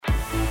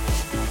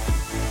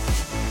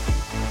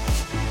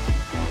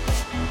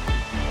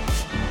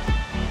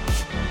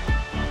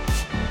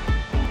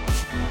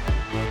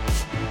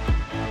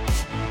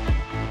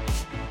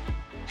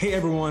Hey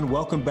everyone,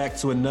 welcome back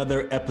to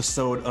another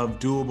episode of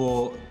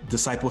Doable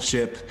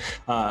Discipleship,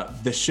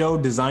 the show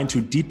designed to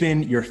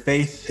deepen your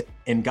faith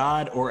in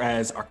God, or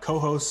as our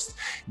co-host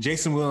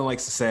Jason Whelan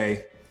likes to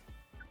say,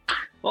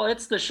 well,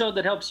 it's the show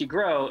that helps you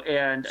grow.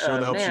 And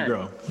you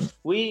grow.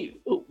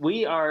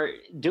 We are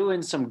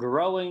doing some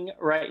growing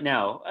right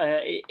now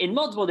in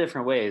multiple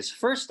different ways.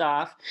 First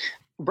off,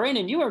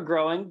 Brandon, you are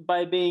growing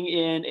by being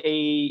in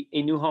a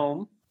new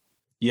home.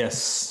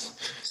 Yes.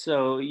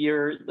 So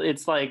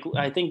it's like,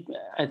 I think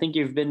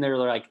you've been there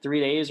like 3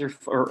 days or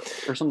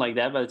something like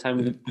that by the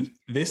time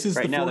this is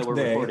right the now fourth that we're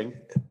day. recording.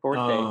 Fourth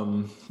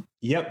day.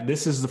 Yep,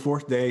 this is the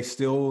fourth day,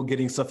 still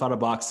getting stuff out of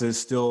boxes,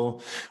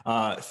 still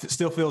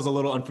feels a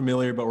little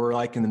unfamiliar, but we're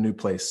liking the new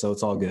place, so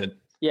it's all good.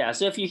 Yeah,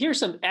 so if you hear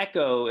some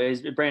echo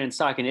as Brandon's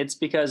talking, it's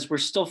because we're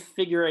still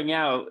figuring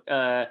out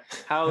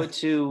how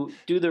to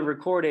do the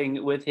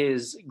recording with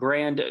his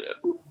grand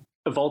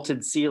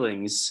vaulted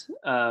ceilings.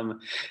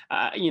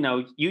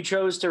 You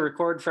chose to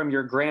record from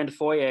your grand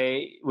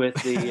foyer with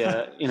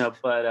the,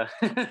 but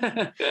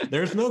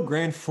there's no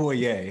grand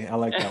foyer. I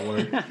like that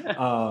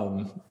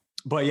word.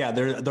 But yeah,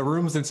 the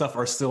rooms and stuff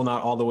are still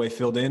not all the way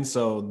filled in,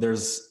 so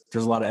there's a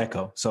lot of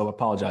echo. So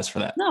apologize for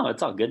that. No,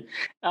 it's all good.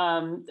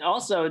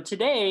 Also,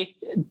 today,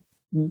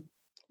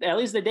 at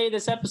least the day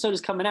this episode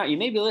is coming out, you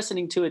may be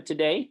listening to it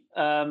today.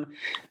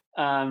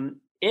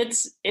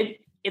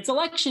 It's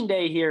election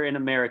day here in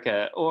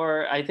America,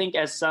 or I think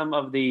as some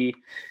of the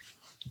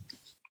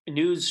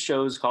news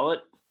shows call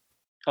it,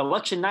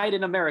 election night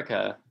in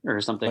America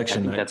or something. I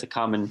think that's a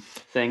common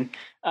thing.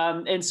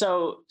 And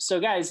so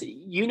guys,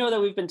 you know that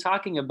we've been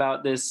talking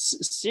about this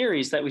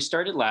series that we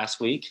started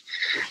last week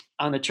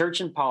on the church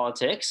and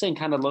politics, and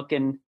kind of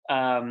looking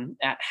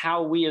at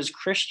how we as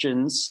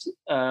Christians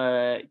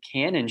can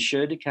and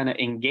should kind of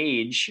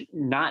engage,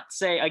 not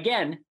say,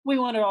 again, we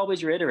want to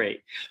always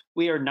reiterate,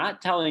 we are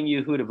not telling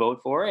you who to vote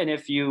for. And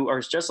if you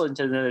are just listening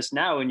to this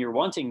now and you're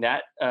wanting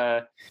that,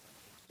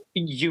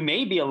 you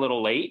may be a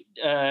little late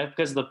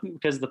because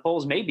the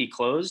polls may be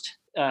closed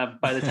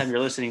by the time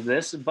you're listening to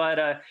this.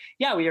 But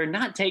we are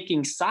not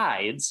taking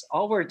sides.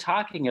 All we're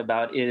talking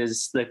about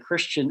is the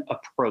Christian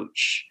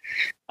approach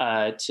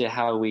to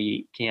how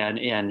we can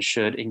and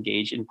should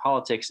engage in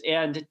politics.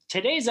 And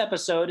today's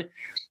episode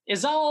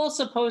is all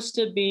supposed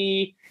to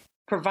be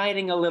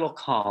providing a little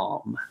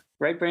calm.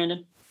 Right,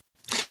 Brandon?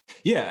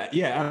 Yeah,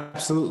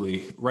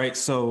 absolutely. Right.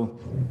 So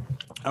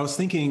I was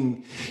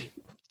thinking,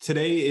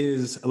 today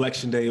is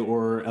election day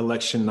or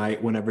election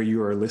night whenever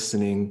you are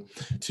listening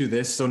to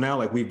this. So now,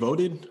 like, we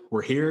voted,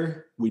 we're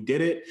here, we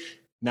did it.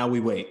 Now we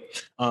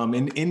wait.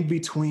 And in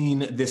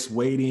between this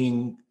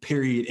waiting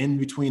period, in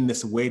between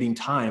this waiting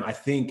time, I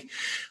think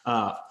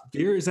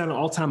fear is at an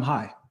all-time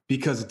high,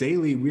 because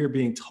daily we are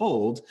being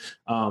told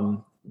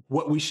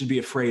what we should be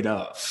afraid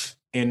of.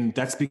 And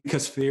that's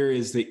because fear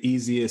is the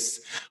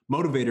easiest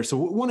motivator. So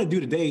what we want to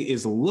do today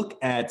is look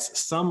at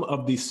some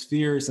of these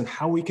fears and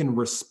how we can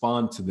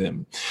respond to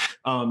them.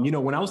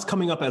 When I was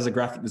coming up as a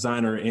graphic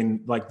designer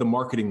in like the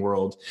marketing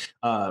world,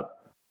 I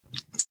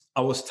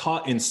was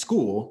taught in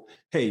school,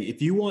 hey,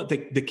 if you want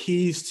the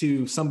keys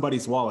to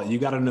somebody's wallet, you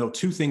got to know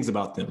two things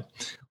about them.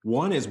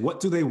 One is, what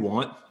do they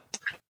want?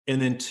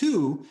 And then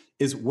two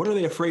is, what are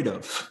they afraid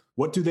of?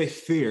 What do they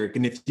fear?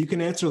 And if you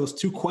can answer those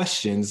two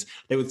questions,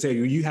 they would say,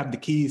 you have the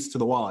keys to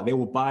the wallet. They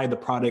will buy the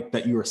product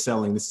that you are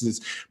selling. This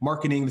is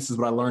marketing. This is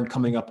what I learned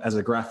coming up as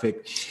a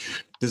graphic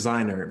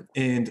designer.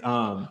 And,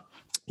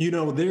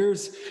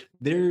 there's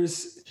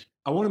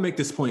I want to make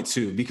this point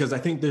too, because I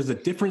think there's a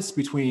difference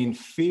between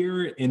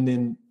fear and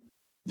then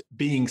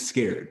being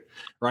scared,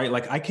 right?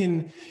 Like I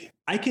can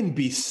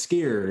be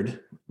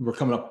scared. We're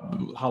coming up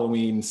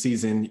Halloween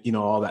season,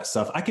 all that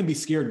stuff. I can be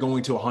scared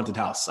going to a haunted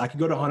house. I could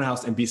go to a haunted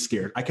house and be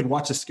scared. I could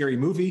watch a scary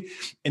movie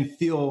and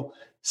feel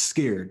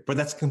scared, but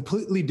that's a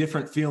completely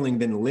different feeling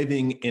than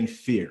living in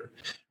fear,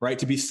 right?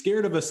 To be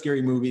scared of a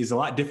scary movie is a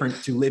lot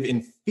different to live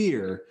in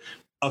fear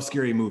of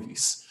scary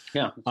movies.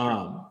 Yeah.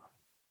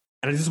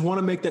 And I just want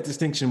to make that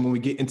distinction when we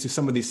get into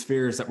some of these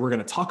fears that we're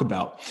going to talk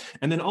about.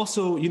 And then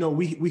also,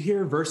 we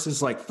hear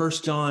verses like 1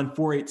 John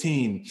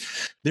 4:18,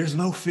 there's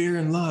no fear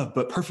in love,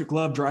 but perfect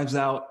love drives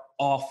out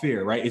all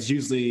fear, right?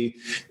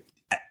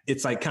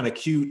 It's like kind of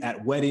cute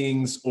at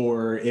weddings,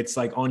 or it's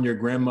like on your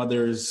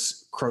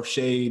grandmother's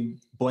crocheted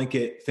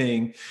blanket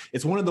thing.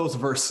 It's one of those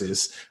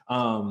verses.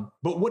 But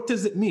what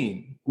does it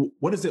mean?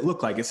 What does it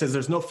look like? It says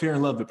there's no fear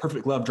in love, but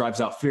perfect love drives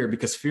out fear,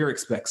 because fear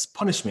expects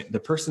punishment. The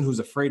person who's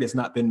afraid has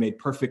not been made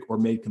perfect or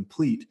made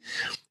complete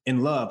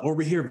in love. Or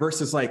we hear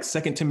verses like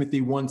 2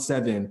 Timothy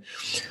 1:7,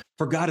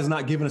 for God has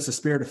not given us a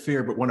spirit of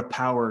fear, but one of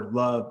power,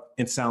 love,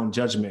 and sound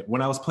judgment.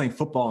 When I was playing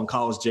football in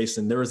college,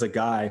 Jason, there was a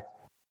guy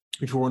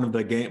before one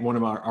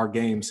of our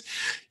games,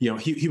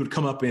 he would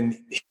come up and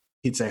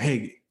he'd say,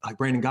 hey, like,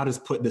 Brandon, God has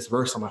put this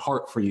verse on my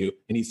heart for you.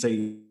 And he'd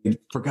say,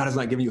 for God has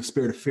not given you a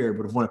spirit of fear,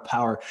 but of one of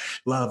power,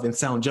 love, and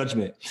sound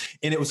judgment.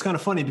 And it was kind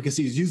of funny because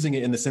he was using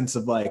it in the sense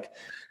of like,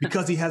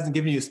 because he hasn't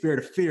given you a spirit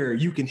of fear,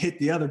 you can hit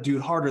the other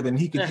dude harder than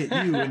he can hit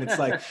you. And it's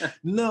like,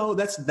 no,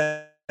 that's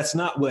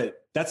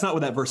that's not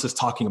what that verse is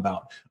talking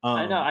about.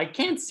 I know I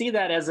can't see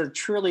that as a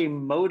truly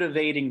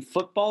motivating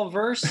football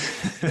verse,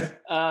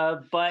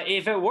 but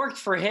if it worked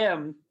for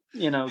him,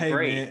 hey,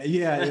 great. Man,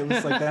 yeah, it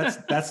was like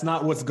that's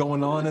not what's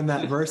going on in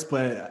that verse,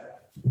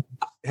 but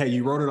hey,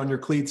 you wrote it on your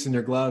cleats and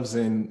your gloves,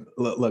 and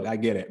look, I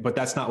get it, but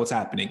that's not what's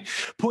happening.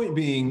 Point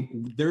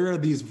being, there are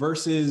these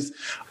verses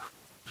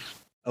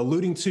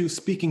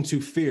speaking to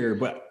fear,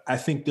 but I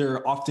think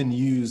they're often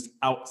used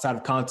outside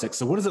of context.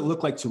 So what does it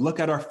look like to look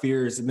at our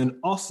fears and then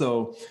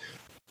also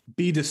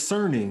be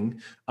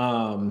discerning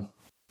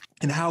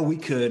in how we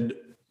could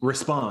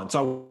respond?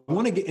 So I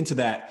want to get into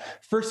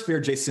that. First fear,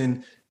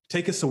 Jason,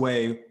 take us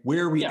away.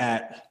 Where are we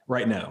at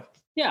right now?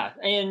 Yeah.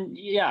 And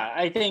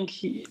I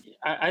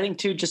think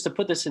too, just to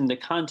put this into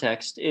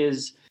context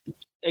is,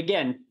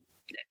 again,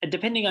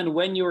 depending on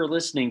when you are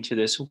listening to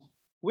this,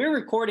 we're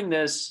recording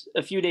this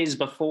a few days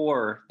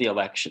before the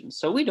election,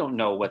 so we don't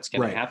know what's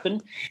going to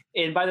happen.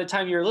 And by the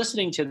time you're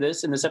listening to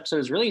this and this episode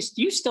is released,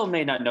 you still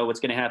may not know what's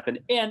going to happen.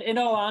 And in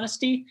all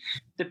honesty,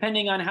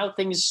 depending on how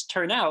things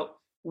turn out,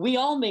 we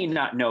all may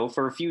not know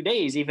for a few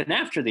days, even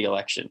after the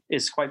election.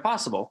 It's quite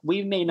possible.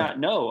 We may not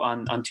know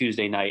on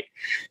Tuesday night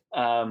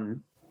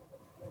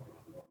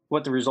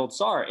what the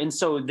results are. And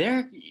so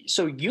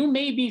you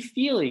may be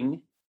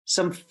feeling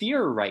some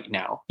fear right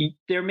now.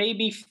 There may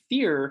be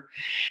fear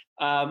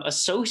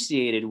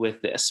associated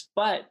with this,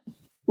 but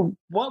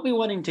what we're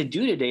wanting to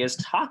do today is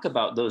talk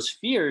about those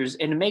fears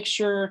and make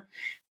sure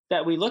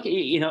that we look at,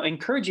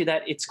 encourage you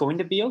that it's going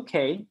to be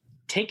okay.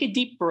 Take a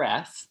deep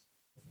breath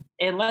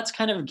and let's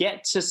kind of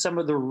get to some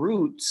of the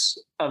roots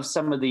of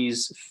some of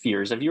these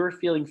fears. If you're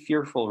feeling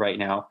fearful right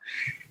now,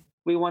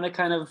 we want to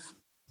kind of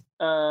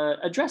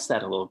address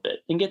that a little bit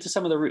and get to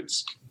some of the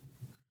roots.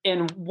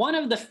 And one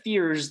of the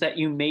fears that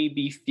you may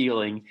be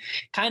feeling,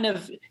 kind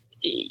of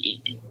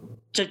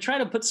to try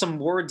to put some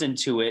words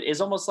into it,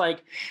 is almost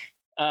like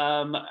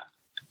a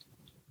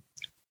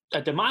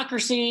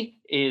democracy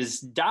is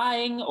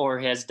dying or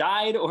has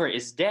died or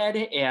is dead,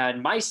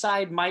 and my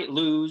side might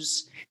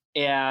lose,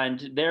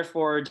 and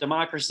therefore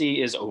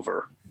democracy is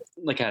over.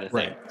 The kind of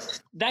thing. Right.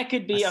 That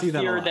could be a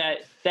fear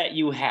that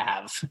you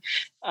have.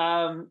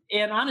 And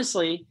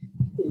honestly,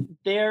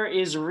 there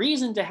is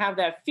reason to have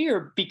that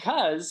fear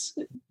because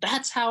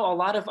that's how a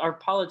lot of our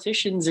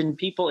politicians and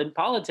people in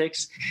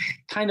politics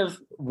kind of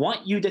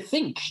want you to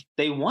think.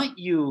 They want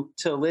you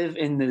to live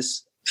in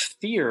this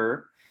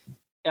fear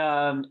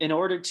in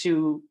order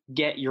to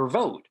get your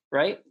vote,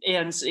 right?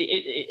 And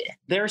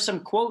there are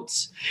some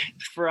quotes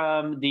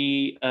from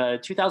the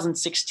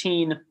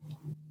 2016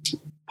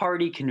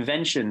 party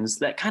conventions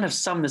that kind of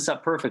sum this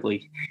up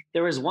perfectly.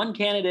 There was one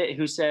candidate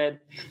who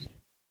said,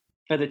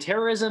 "The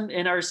terrorism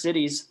in our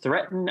cities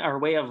threaten our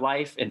way of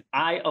life, and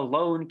I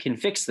alone can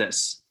fix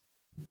this."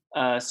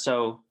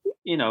 So,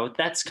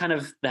 that's kind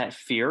of that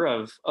fear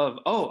of,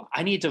 oh,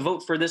 I need to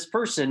vote for this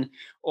person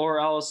or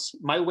else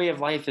my way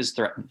of life is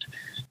threatened.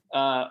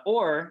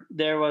 Or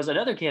there was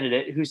another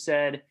candidate who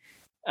said,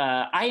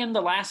 "I am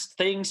the last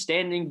thing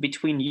standing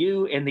between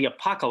you and the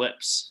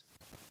apocalypse."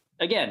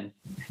 Again,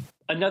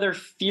 another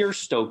fear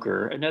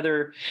stoker,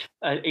 another,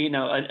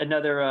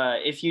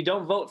 if you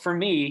don't vote for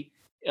me,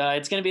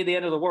 it's going to be the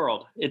end of the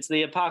world. It's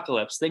the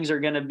apocalypse. Things are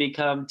going to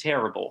become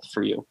terrible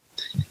for you.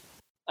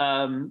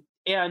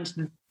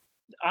 And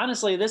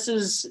honestly, this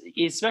is,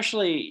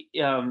 especially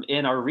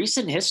in our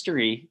recent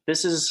history,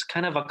 this is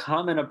kind of a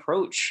common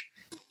approach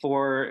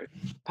for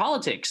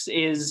politics.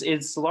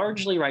 It's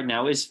largely right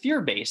now is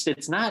fear-based.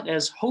 It's not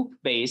as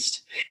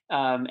hope-based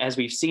as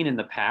we've seen in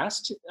the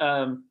past.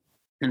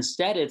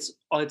 Instead, it's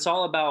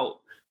all about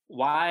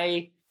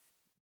why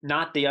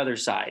not the other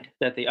side,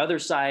 that the other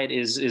side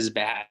is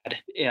bad.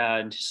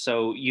 And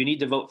so you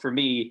need to vote for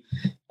me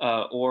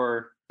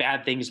or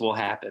bad things will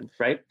happen,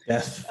 right?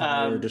 Death,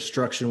 fire,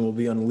 destruction will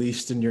be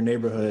unleashed in your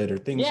neighborhood or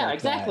things like that. Yeah,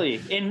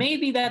 exactly. And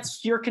maybe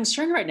that's your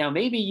concern right now.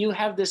 Maybe you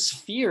have this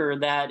fear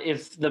that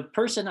if the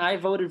person I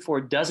voted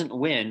for doesn't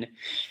win,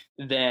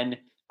 then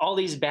all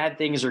these bad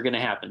things are going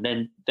to happen.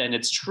 Then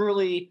it's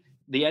truly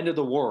the end of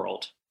the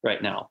world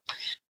right now.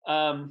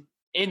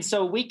 And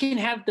so we can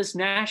have this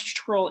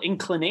natural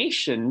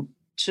inclination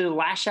to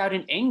lash out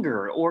in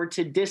anger or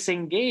to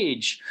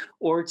disengage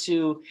or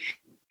to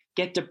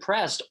get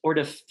depressed or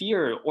to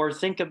fear or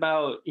think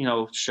about,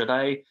 should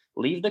I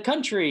leave the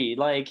country?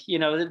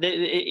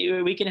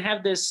 We can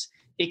have this,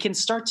 it can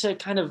start to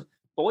kind of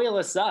boil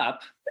us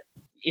up,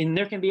 and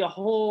there can be a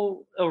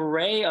whole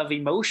array of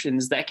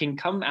emotions that can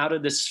come out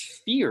of this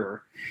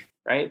fear,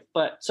 right?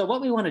 But so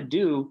what we want to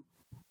do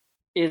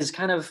is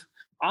kind of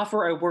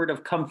offer a word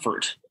of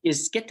comfort,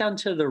 is get down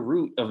to the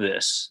root of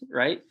this,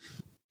 right?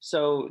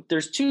 So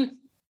there's two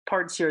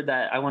parts here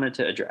that I wanted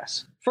to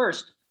address.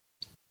 First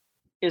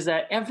is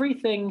that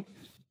everything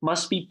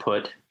must be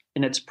put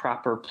in its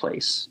proper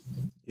place.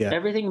 Yeah.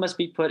 Everything must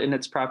be put in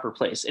its proper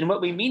place. And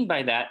what we mean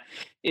by that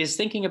is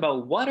thinking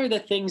about what are the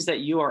things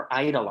that you are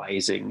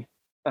idolizing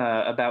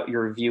about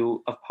your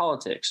view of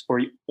politics or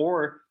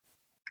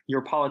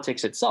your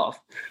politics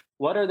itself.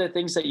 What are the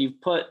things that you've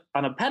put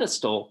on a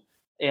pedestal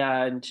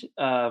And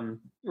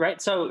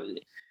right, so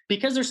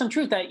because there's some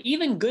truth that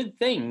even good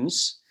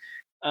things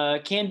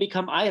can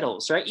become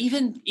idols, right?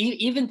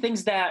 Even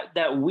things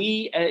that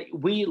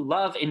we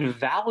love and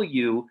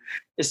value,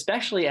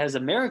 especially as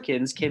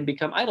Americans, can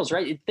become idols,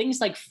 right?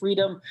 Things like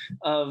freedom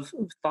of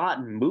thought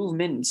and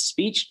movement and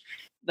speech,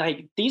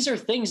 like these are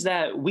things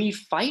that we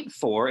fight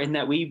for and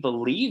that we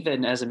believe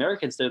in as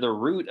Americans. They're the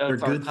root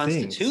of our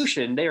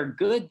Constitution. Things. They are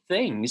good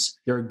things.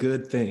 They're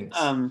good things.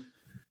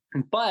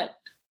 But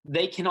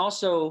they can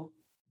also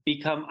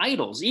become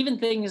idols. Even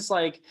things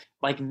like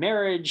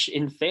marriage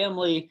and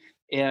family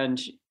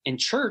and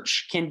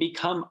church can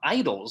become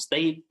idols.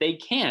 They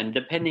can,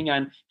 depending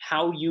on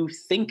how you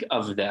think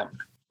of them,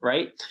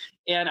 right?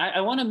 And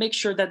I want to make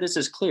sure that this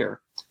is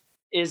clear,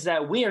 is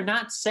that we are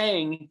not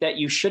saying that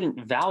you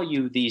shouldn't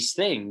value these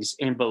things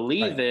and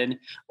believe in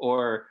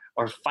or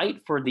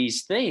fight for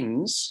these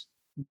things,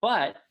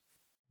 but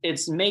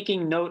it's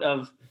making note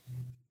of,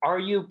 are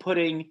you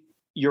putting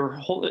your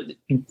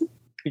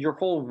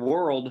whole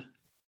world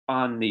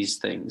on these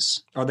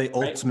things? Are they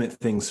ultimate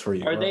things for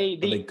you? Are they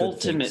the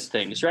ultimate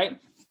things, right?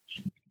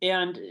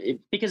 And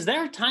because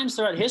there are times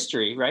throughout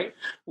history, right,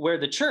 where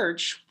the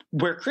church,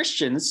 where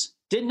Christians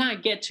did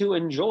not get to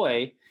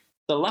enjoy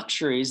the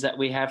luxuries that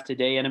we have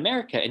today in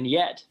America, and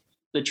yet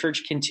the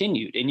church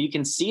continued. And you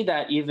can see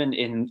that even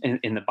in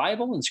the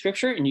Bible and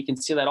Scripture, and you can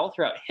see that all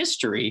throughout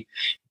history,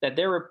 that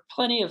there were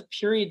plenty of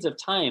periods of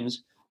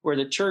times where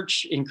the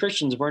church and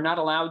Christians were not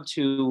allowed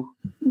to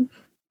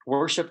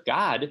worship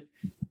God,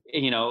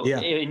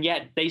 and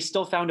yet they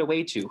still found a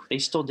way to. They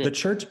still did.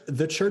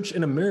 The church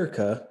in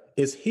America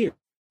is here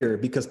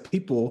because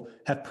people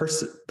have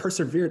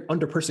persevered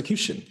under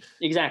persecution.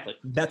 Exactly.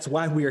 That's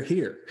why we are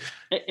here.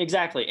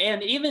 Exactly.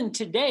 And even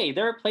today,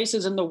 there are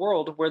places in the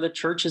world where the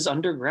church is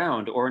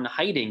underground or in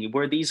hiding,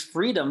 where these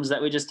freedoms that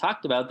we just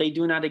talked about, they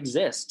do not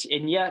exist.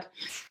 And yet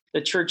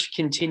the church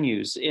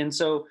continues. And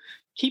so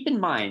keep in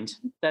mind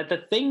that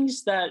the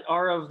things that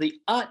are of the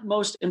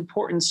utmost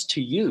importance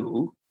to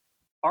you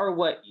are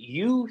what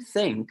you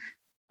think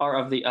are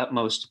of the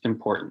utmost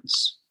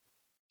importance.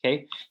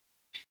 Okay.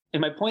 And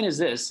my point is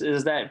this,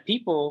 is that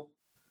people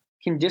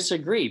can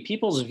disagree.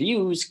 People's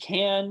views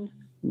can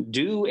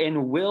do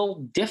and will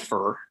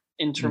differ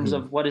in terms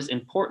of what is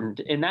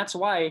important. And that's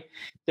why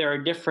there are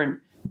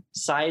different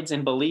sides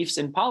and beliefs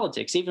in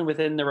politics. Even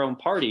within their own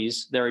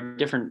parties, there are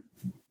different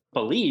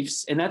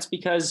beliefs. And that's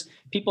because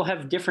people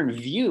have different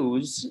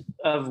views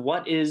of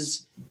what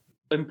is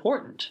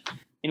important.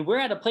 And we're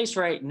at a place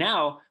right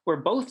now where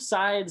both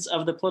sides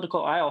of the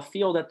political aisle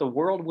feel that the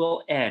world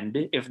will end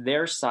if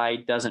their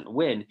side doesn't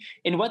win.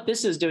 And what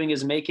this is doing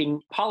is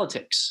making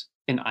politics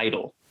an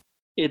idol.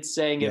 It's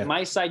saying if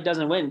my side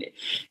doesn't win,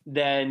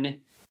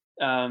 then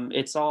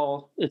it's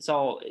all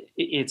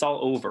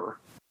over.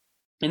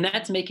 And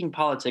that's making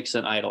politics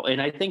an idol. And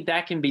I think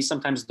that can be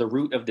sometimes the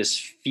root of this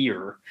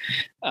fear.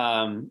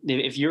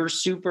 If you're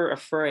super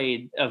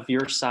afraid of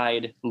your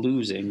side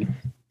losing,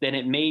 then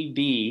it may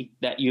be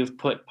that you've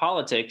put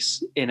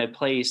politics in a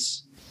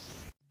place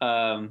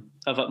of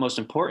utmost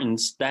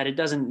importance that it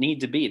doesn't need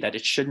to be, that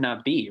it should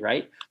not be,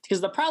 right?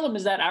 Because the problem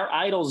is that our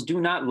idols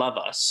do not love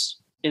us,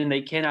 and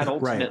they cannot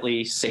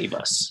ultimately save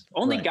us.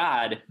 Only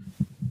God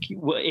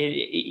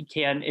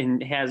can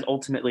and has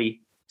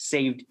ultimately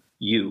saved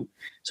you.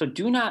 So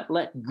do not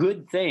let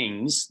good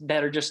things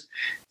that are just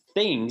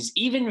things,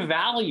 even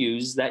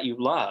values that you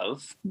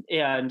love,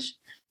 and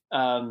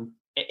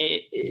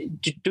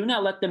do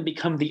not let them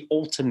become the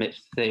ultimate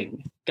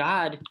thing.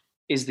 God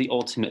is the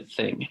ultimate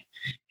thing.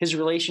 His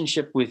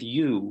relationship with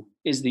you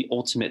is the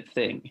ultimate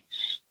thing.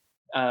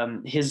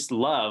 His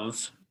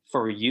love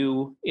for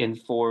you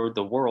and for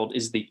the world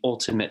is the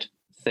ultimate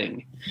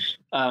thing.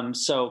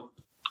 So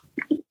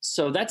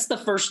that's the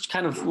first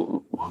kind of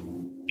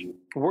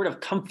word of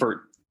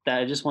comfort that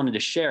I just wanted to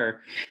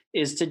share,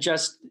 is to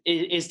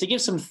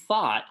give some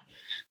thought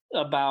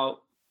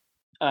about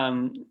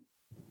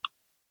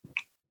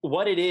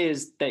what it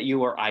is that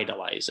you are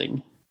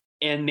idolizing.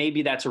 And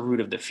maybe that's a root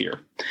of the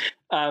fear.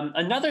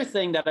 Another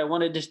thing that I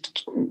wanted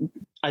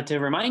to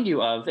remind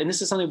you of, and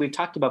this is something we've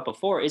talked about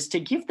before, is to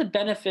give the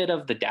benefit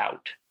of the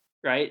doubt,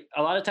 right?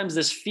 A lot of times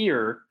this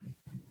fear,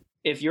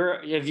 if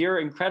you're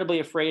incredibly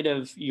afraid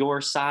of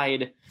your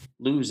side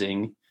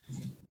losing,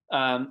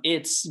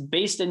 it's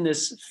based in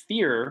this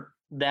fear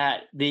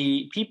that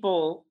the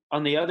people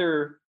on the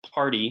other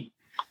party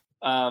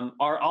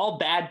are all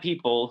bad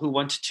people who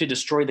want to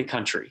destroy the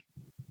country.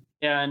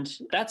 And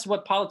that's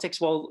what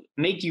politics will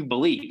make you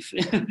believe.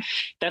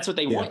 That's what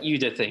they want you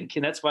to think.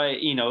 And that's why,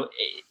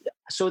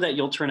 so that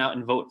you'll turn out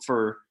and vote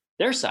for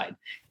their side.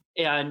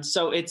 And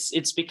so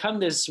it's become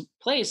this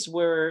place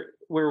where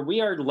we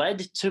are led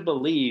to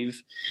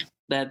believe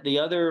that the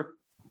other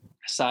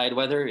side,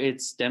 whether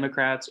it's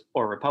Democrats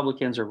or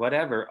Republicans or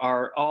whatever,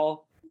 are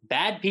all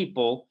bad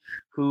people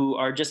who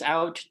are just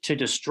out to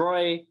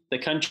destroy the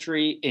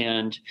country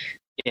and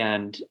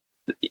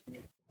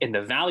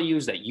the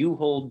values that you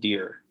hold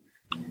dear.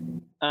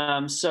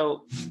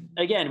 So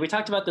again, we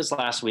talked about this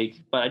last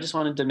week, but I just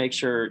wanted to make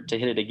sure to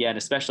hit it again,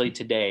 especially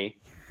today,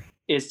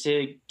 is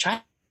to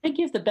try to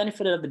give the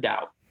benefit of the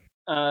doubt.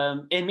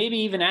 And maybe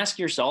even ask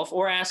yourself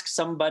or ask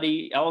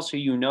somebody else who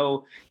you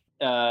know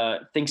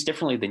thinks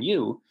differently than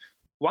you,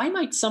 why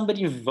might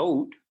somebody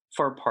vote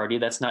for a party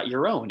that's not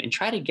your own? And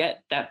try to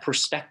get that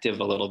perspective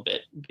a little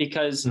bit.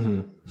 Because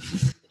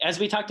as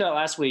we talked about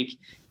last week,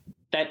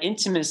 that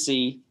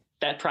intimacy,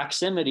 that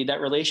proximity,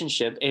 that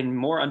relationship, and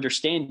more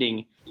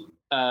understanding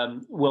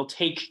will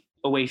take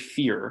away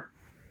fear.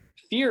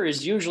 Fear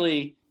is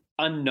usually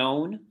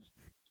unknown,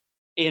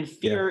 and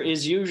fear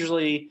is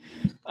usually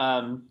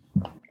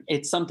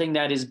it's something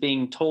that is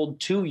being told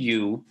to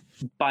you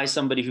by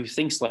somebody who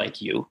thinks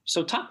like you.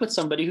 So talk with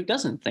somebody who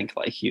doesn't think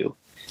like you,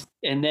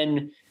 and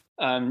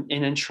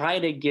then try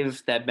to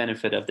give that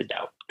benefit of the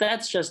doubt.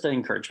 That's just an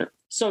encouragement.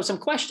 So some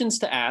questions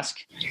to ask,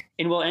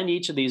 and we'll end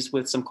each of these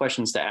with some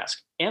questions to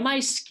ask. Am I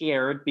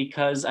scared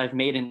because I've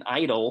made an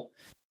idol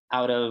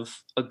out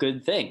of a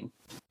good thing?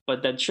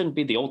 But that shouldn't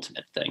be the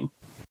ultimate thing,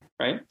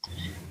 right?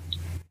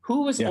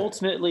 Who is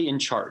ultimately in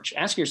charge?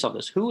 Ask yourself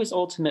this. Who is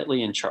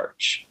ultimately in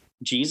charge?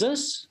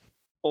 Jesus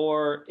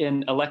or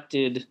an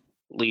elected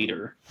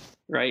leader,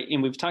 right?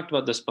 And we've talked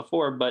about this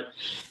before, but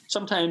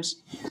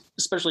sometimes,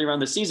 especially around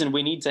the season,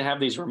 we need to have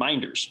these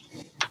reminders.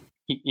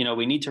 You know,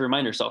 we need to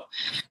remind ourselves,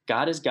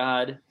 God is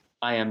God,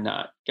 I am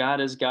not. God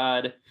is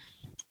God,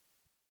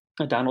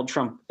 Donald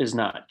Trump is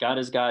not. God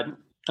is God,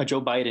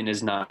 Joe Biden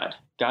is not.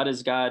 God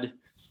is God,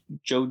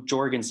 Joe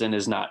Jorgensen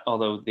is not,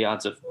 although the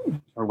odds of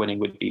her winning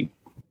would be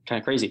kind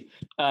of crazy.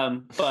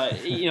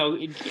 But, you know,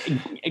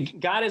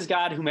 God is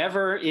God,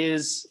 whomever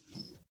is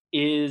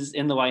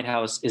in the White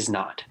House is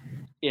not.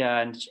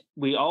 And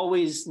we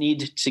always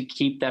need to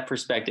keep that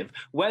perspective.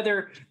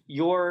 Whether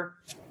your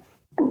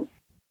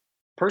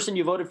person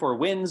you voted for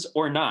wins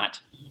or not,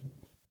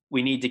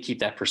 we need to keep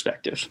that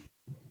perspective.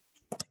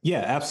 Yeah,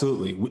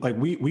 absolutely. Like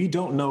we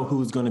don't know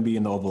who's going to be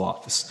in the Oval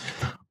Office.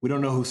 We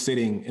don't know who's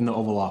sitting in the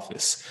Oval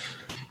Office.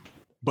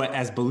 But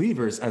as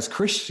believers, as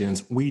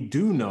Christians, we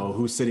do know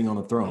who's sitting on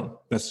the throne.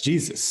 That's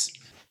Jesus.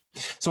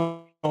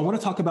 So I want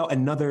to talk about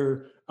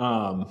another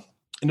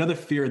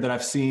fear that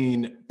I've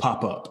seen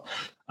pop up.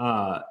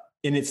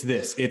 And it's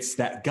this. It's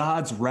that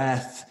God's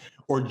wrath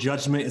or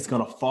judgment is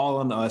going to fall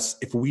on us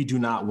if we do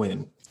not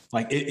win.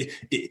 Like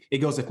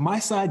it goes, if my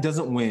side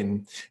doesn't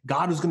win,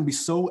 God is going to be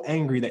so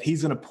angry that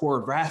he's going to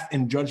pour wrath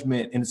and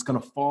judgment, and it's going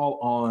to fall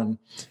on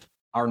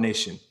our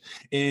nation.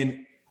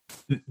 And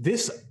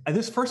this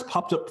first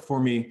popped up for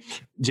me,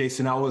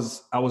 Jason. I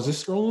was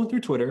just scrolling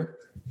through Twitter,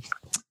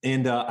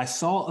 and I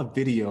saw a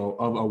video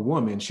of a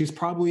woman. She's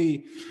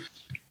probably,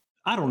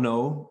 I don't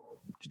know,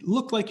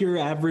 looked like your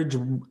average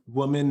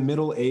woman,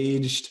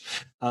 middle-aged,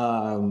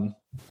 and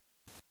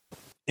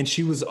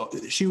she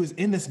was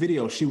in this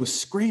video. She was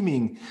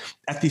screaming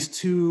at these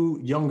two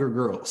younger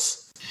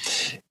girls,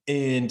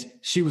 and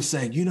she was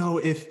saying, you know,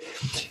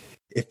 if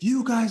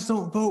you guys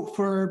don't vote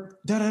for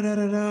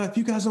if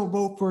you guys don't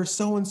vote for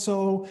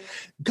so-and-so,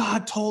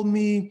 God told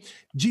me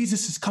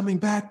Jesus is coming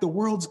back. The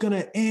world's going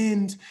to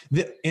end.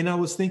 And I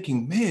was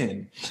thinking,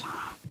 man,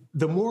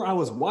 the more I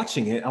was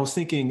watching it, I was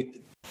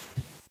thinking,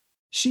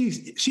 she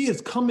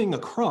is coming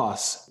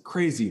across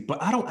crazy,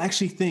 but I don't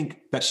actually think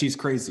that she's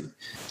crazy.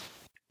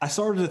 I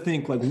started to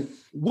think, like,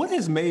 what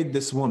has made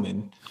this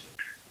woman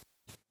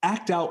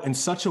act out in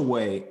such a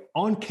way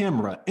on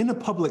camera in a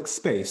public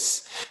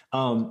space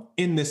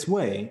in this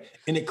way?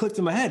 And it clicked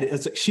in my head.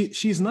 It's like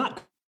she's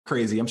not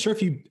crazy. I'm sure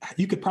if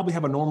you could probably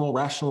have a normal,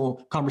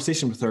 rational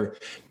conversation with her,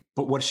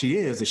 but what she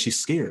is she's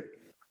scared.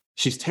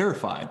 She's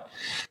terrified.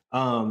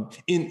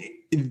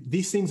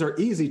 These things are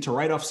easy to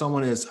write off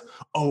someone as,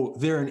 oh,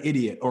 they're an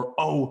idiot, or,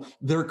 oh,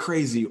 they're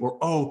crazy, or,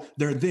 oh,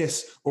 they're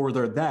this, or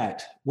they're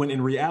that. When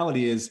in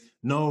reality is,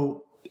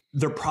 no,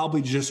 they're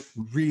probably just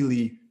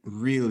really,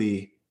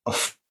 really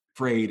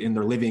afraid, and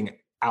they're living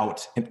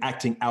out and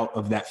acting out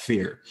of that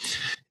fear.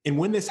 And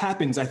when this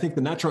happens, I think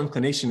the natural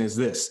inclination is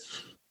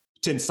this: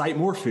 to incite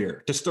more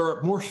fear, to stir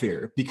up more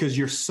fear, because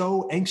you're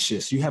so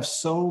anxious. You have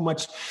so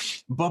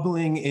much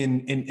bubbling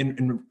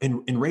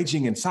and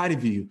raging inside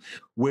of you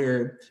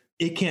where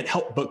it can't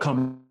help but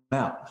come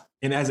out.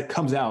 And as it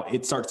comes out,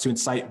 it starts to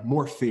incite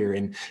more fear.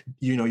 And,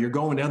 you know, you're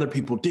going to other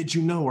people, did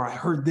you know, or I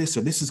heard this,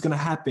 or this is going to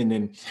happen,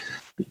 and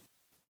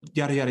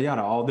yada, yada,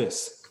 yada, all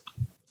this.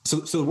 So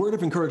the word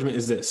of encouragement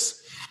is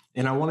this,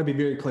 and I want to be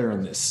very clear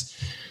on this.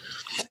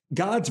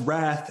 God's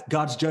wrath,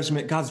 God's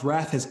judgment, God's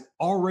wrath has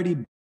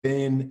already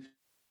been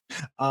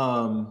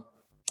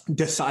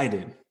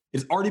decided.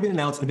 It's already been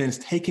announced, and then it's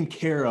taken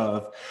care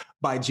of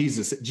by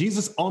Jesus.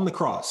 Jesus on the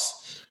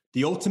cross,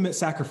 the ultimate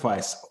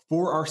sacrifice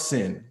for our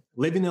sin,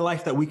 living the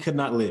life that we could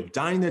not live,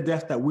 dying the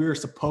death that we were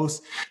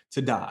supposed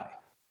to die.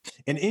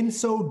 And in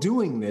so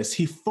doing this,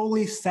 he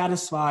fully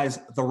satisfies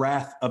the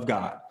wrath of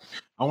God.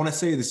 I want to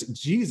say this: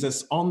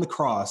 Jesus on the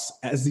cross,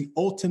 as the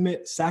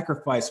ultimate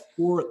sacrifice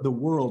for the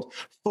world,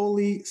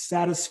 fully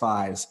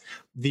satisfies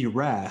the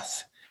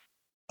wrath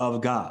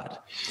of God.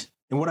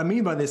 And what I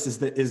mean by this is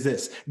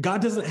this: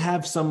 God doesn't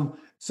have some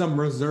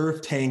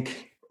reserve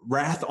tank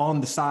wrath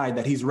on the side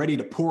that he's ready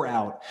to pour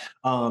out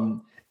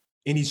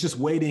and he's just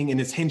waiting and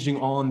is hinging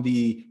on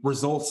the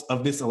results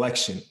of this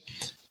election.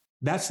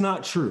 That's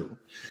not true.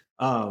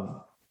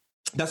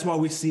 That's why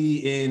we see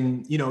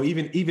in,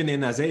 even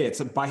in Isaiah, it's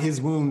by his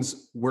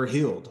wounds we're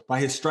healed. By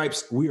his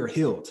stripes we are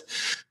healed.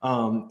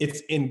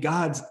 It's in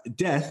God's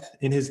death,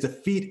 in his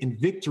defeat and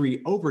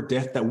victory over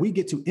death, that we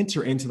get to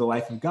enter into the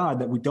life of God,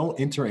 that we don't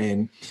enter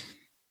in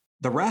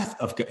the wrath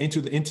of God,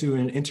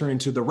 enter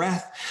into the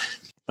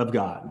wrath of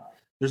God.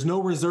 There's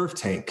no reserve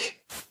tank.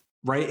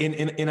 Right.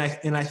 And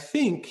I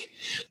think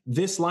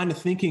this line of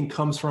thinking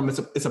comes from,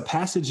 it's a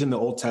passage in the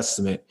Old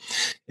Testament.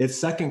 It's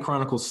 2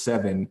 Chronicles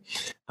 7.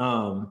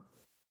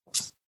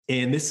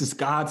 And this is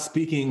God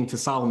speaking to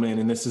Solomon.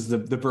 And this is the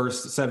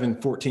verse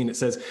 7:14. It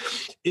says,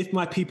 if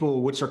my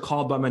people, which are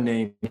called by my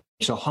name,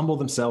 shall humble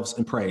themselves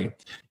and pray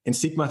and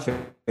seek my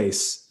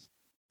face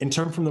and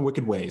turn from the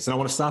wicked ways. And I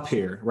want to stop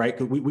here, right?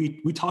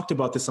 We talked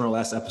about this in our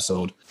last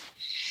episode.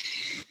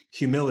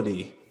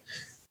 Humility,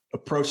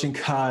 approaching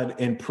God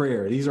in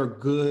prayer. These are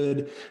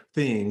good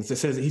things. He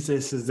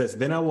says this,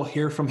 then I will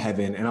hear from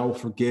heaven and I will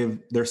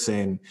forgive their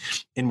sin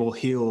and will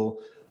heal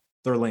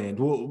their land.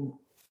 Well,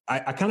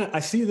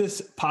 I see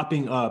this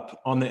popping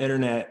up on the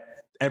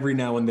internet every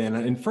now and then.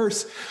 And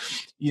first,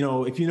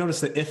 if you notice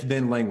the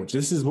if-then language,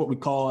 this is what we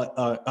call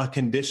a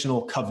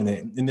conditional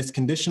covenant. And this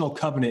conditional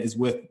covenant is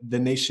with the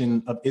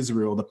nation of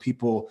Israel, the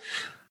people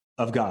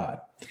of God.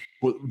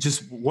 Well,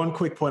 just one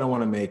quick point I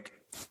want to make.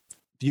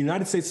 The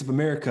United States of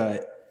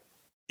America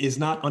is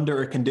not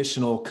under a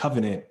conditional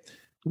covenant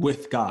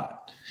with God.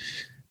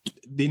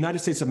 The United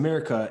States of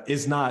America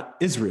is not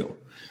Israel.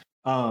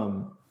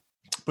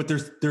 But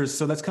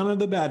so that's kind of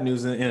the bad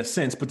news in a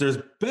sense, but there's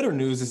better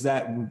news is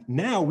that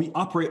now we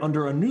operate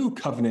under a new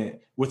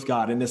covenant with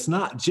God. And it's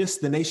not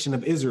just the nation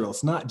of Israel.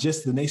 It's not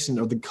just the nation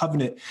of the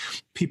covenant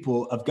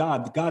people of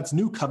God. God's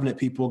new covenant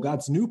people,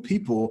 God's new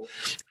people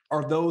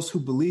are those who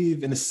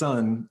believe in the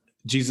Son,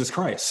 Jesus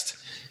Christ.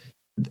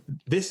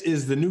 This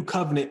is the new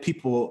covenant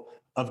people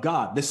of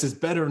God. This is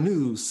better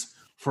news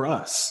for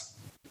us.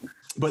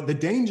 But the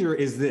danger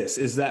is this,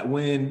 is that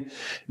when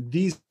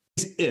these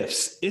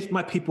ifs, if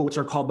my people which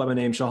are called by my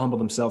name shall humble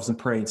themselves and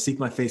pray and seek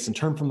my face and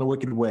turn from the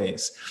wicked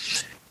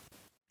ways,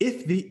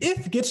 if the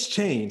if gets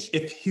changed,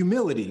 if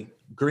humility,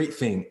 great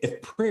thing,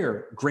 if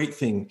prayer, great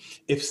thing,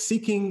 if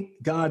seeking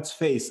God's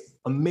face,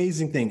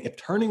 amazing thing, if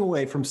turning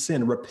away from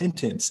sin,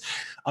 repentance,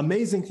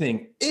 amazing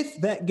thing, if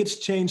that gets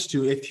changed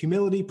to, if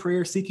humility,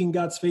 prayer, seeking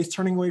God's face,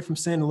 turning away from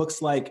sin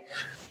looks like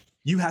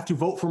you have to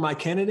vote for my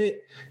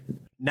candidate,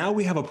 now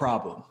we have a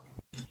problem.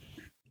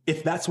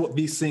 If that's what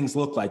these things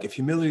look like, if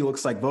humility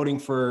looks like voting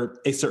for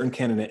a certain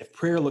candidate, if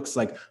prayer looks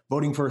like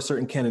voting for a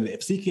certain candidate,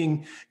 if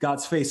seeking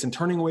God's face and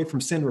turning away from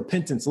sin,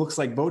 repentance looks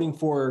like voting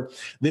for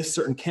this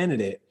certain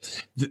candidate,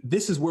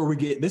 this is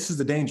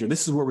the danger.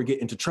 This is where we get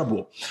into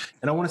trouble.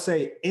 And I want to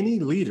say any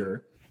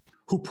leader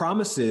who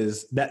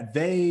promises that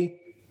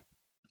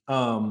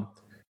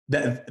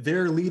that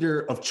their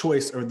leader of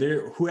choice or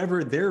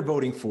whoever they're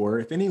voting for,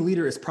 if any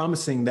leader is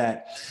promising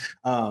that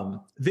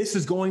this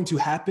is going to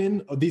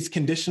happen, these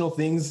conditional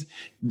things,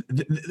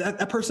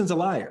 that person's a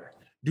liar.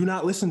 Do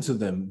not listen to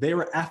them. They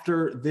are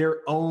after their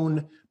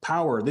own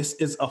power. This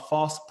is a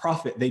false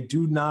prophet. They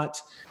do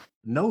not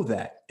know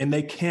that, and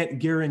they can't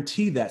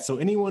guarantee that. So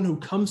anyone who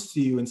comes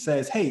to you and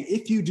says, hey,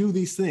 if you do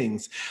these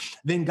things,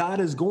 then God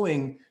is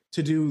going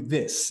to do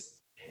this,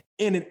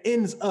 and it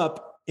ends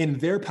up in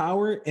their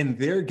power, in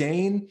their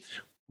gain,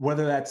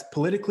 whether that's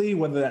politically,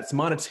 whether that's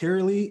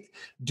monetarily,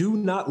 do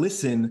not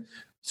listen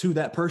to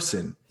that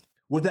person.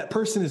 What that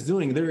person is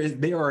doing,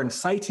 they are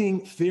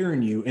inciting fear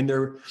in you, and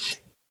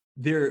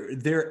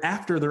they're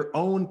after their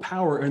own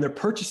power, and they're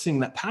purchasing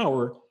that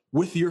power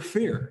with your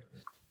fear.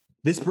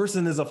 This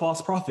person is a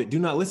false prophet. Do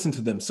not listen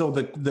to them. So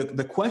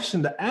the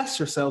question to ask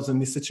yourselves in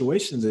these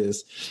situations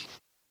is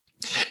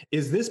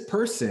this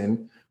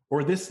person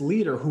or this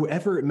leader,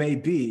 whoever it may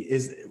be,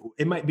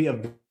 it might be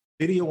a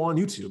video on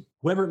YouTube,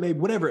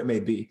 whatever it may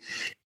be,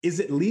 is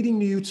it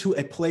leading you to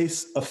a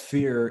place of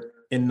fear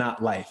and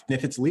not life? And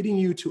if it's leading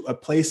you to a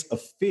place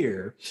of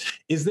fear,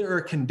 is there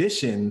a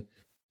condition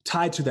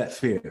tied to that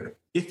fear?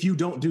 If you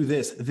don't do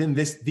this, then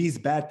these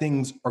bad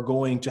things are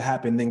going to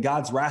happen. Then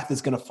God's wrath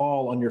is going to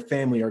fall on your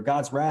family, or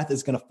God's wrath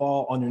is going to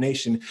fall on your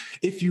nation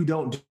if you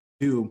don't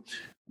do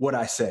what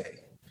I say.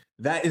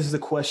 That is the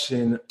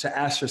question to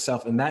ask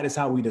yourself, and that is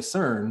how we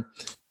discern,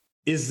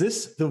 is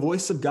this the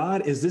voice of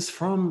God? Is this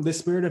from the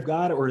Spirit of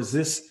God? Or is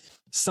this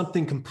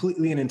something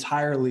completely and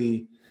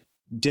entirely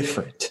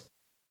different?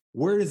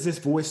 Where is this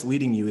voice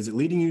leading you? Is it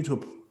leading you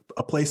to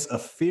a place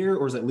of fear,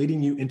 or is it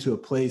leading you into a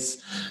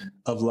place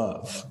of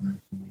love?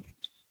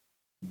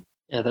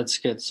 Yeah, that's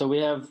good. So we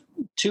have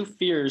two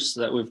fears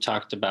that we've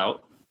talked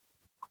about,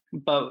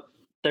 but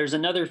there's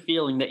another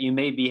feeling that you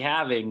may be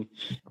having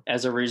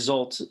as a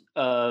result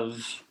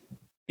of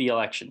the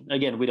election.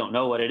 Again, we don't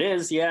know what it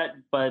is yet,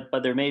 but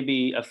there may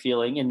be a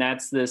feeling, and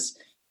that's this,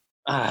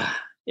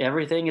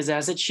 everything is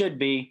as it should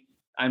be.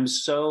 I'm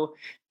so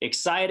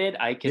excited.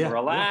 I can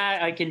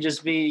relax. I can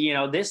just be,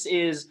 this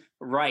is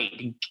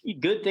right.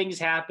 Good things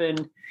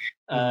happen,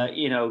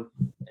 and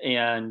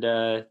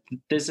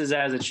this is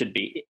as it should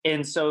be.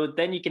 And so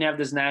then you can have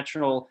this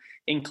natural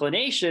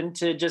inclination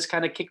to just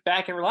kind of kick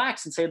back and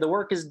relax and say, the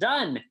work is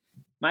done.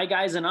 My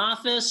guy's in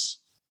office.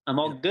 I'm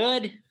all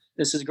good.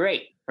 This is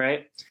great,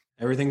 right?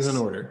 Everything's in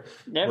order.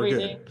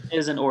 Everything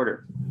is in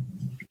order.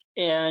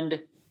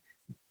 And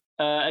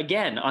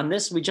again, on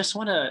this, we just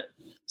want to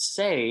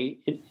say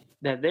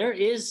that there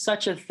is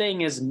such a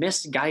thing as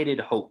misguided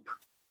hope.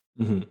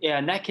 Mm-hmm.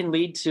 And that can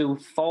lead to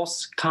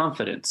false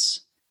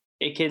confidence.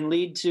 It can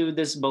lead to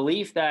this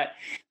belief that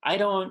I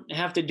don't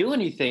have to do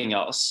anything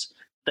else.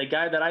 The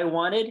guy that I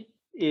wanted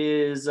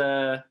is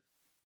going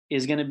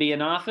to be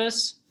in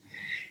office,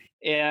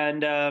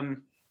 and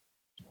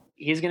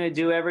he's going to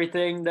do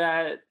everything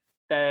that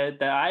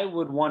I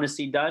would want to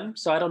see done.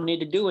 So I don't need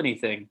to do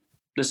anything.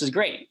 This is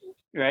great,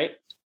 right?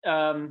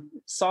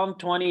 Psalm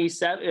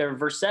 27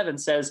 verse 7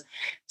 says,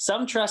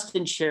 "Some trust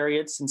in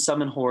chariots and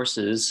some in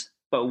horses,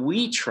 but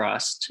we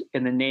trust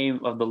in the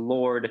name of the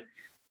Lord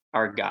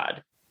our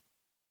God."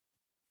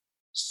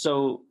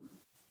 So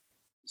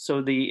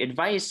the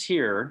advice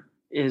here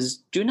is,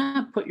 do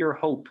not put your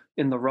hope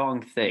in the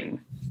wrong thing,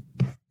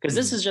 because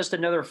this is just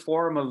another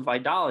form of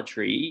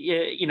idolatry.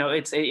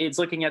 It's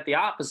looking at the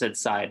opposite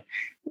side.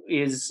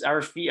 Is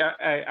our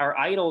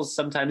idols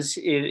sometimes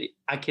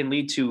I can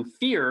lead to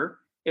fear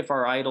if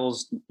our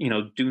idols,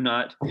 do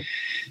not.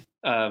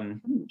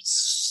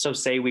 So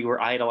say we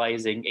were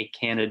idolizing a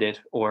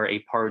candidate or a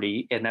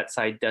party and that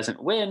side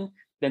doesn't win,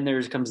 then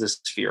there comes this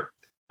fear.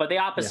 But the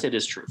opposite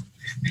is true,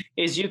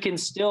 is you can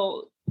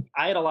still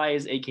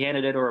idolize a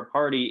candidate or a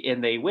party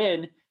and they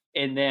win,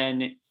 and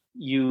then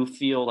you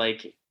feel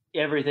like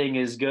everything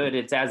is good.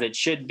 It's as it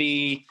should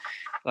be.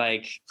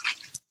 Like,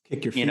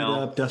 kick your feet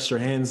up, dust your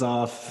hands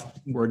off.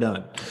 We're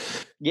done.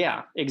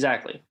 Yeah,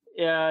 exactly.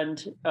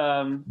 And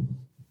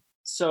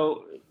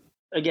so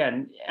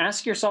again,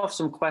 ask yourself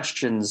some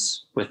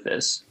questions with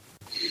this.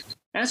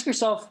 Ask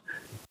yourself,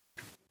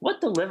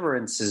 what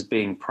deliverance is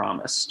being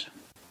promised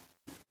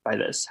by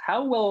this?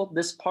 How will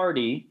this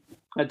party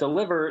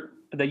deliver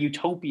the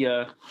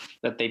utopia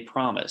that they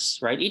promise,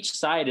 right? Each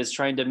side is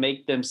trying to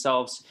make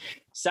themselves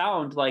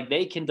sound like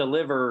they can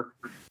deliver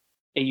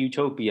a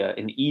utopia,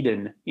 an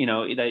Eden,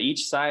 that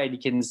each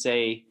side can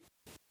say,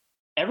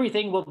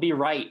 everything will be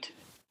right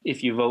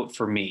if you vote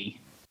for me.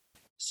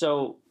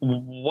 So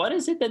what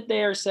is it that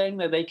they are saying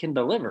that they can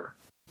deliver?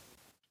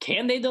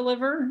 Can they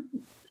deliver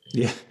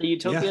the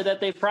utopia that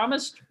they've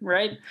promised,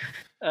 right?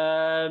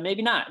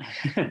 Maybe not.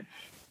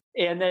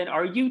 And then,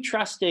 are you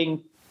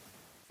trusting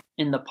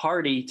in the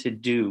party to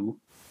do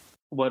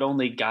what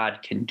only God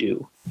can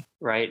do,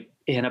 right?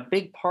 And a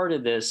big part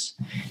of this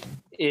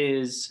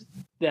is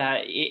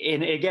that,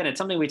 and again, it's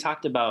something we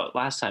talked about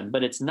last time,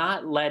 but it's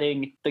not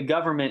letting the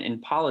government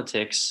and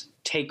politics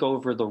take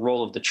over the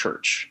role of the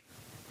church,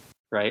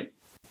 right?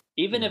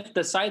 Even if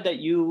the side that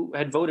you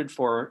had voted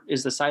for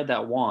is the side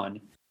that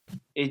won,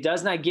 it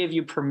does not give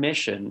you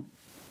permission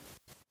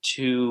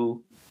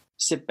to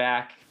sit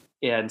back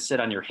and sit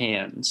on your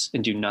hands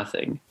and do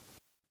nothing.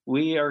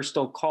 We are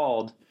still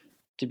called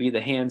to be the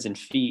hands and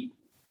feet,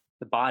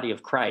 the body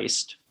of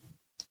Christ.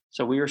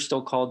 So we are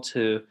still called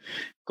to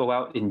go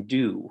out and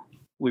do.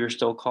 We are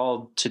still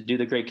called to do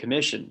the Great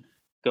Commission,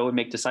 go and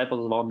make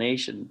disciples of all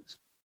nations,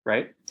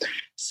 right?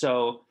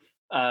 So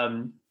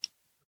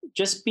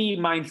just be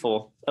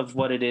mindful of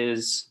what it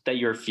is that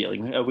you're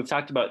feeling. We've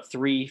talked about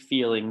 3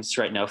 feelings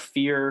right now: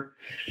 fear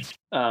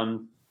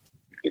of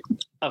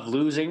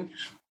losing,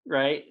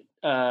 right?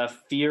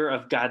 Fear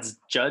of God's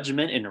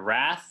judgment and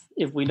wrath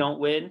if we don't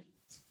win,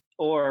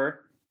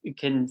 or you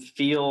can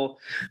feel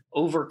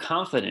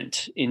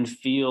overconfident and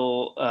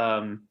feel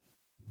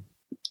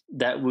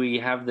that we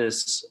have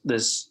this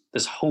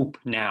hope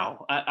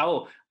now.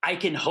 I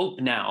can hope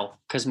now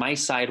because my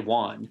side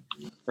won,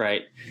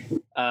 right?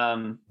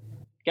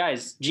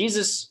 Guys,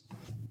 Jesus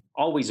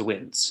always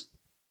wins.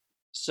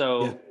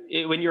 So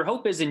when your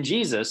hope is in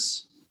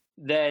Jesus,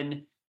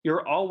 then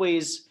you're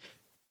always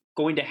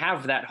going to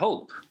have that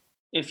hope.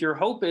 If your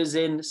hope is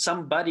in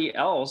somebody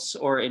else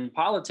or in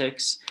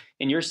politics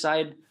and your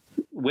side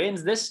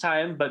wins this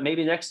time, but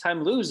maybe next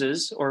time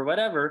loses or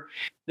whatever,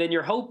 then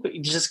your hope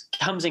just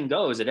comes and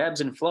goes. It ebbs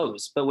and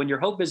flows. But when your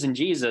hope is in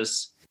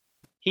Jesus,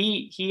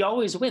 he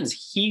always wins.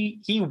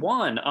 He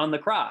won on the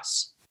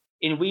cross.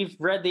 And we've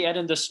read the end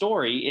of the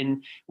story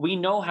and we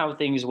know how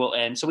things will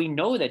end. So we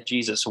know that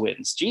Jesus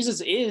wins.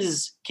 Jesus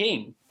is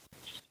king.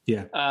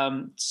 Yeah.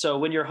 So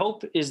when your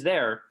hope is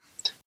there,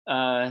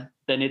 then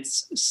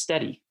it's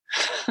steady.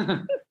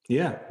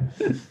 Yeah,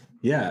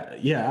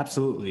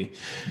 absolutely.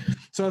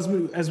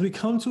 So as we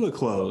come to a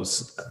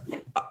close,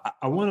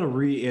 I want to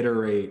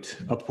reiterate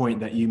a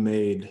point that you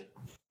made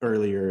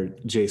earlier,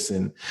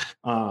 Jason.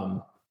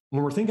 When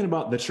we're thinking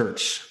about the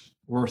church,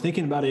 when we're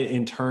thinking about it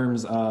in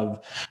terms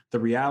of the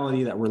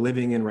reality that we're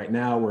living in right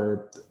now,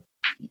 where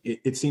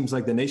it seems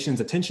like the nation's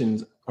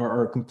attentions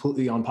are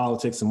completely on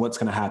politics and what's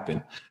going to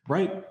happen,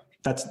 right?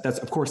 That's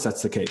of course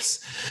that's the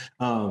case.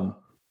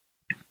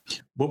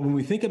 But when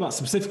we think about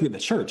specifically the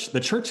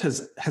church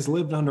has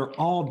lived under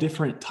all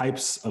different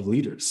types of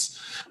leaders,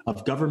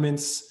 of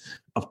governments,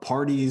 of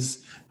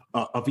parties,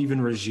 of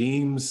even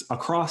regimes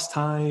across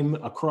time,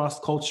 across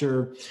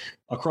culture,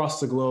 across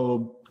the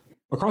globe,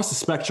 across the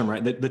spectrum,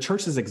 right? The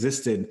church has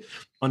existed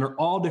under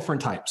all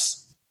different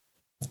types,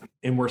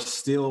 and we're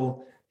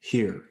still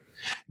here.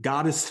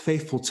 God is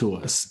faithful to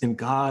us, and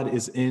God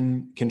is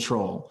in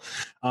control.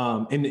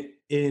 And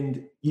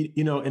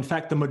in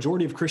fact, the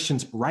majority of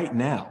Christians right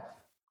now,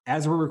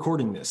 as we're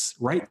recording this,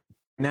 right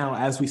now,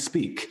 as we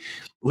speak,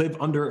 live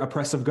under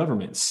oppressive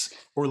governments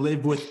or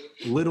live with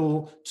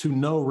little to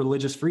no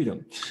religious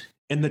freedom.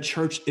 And the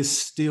church is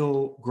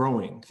still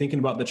growing. Thinking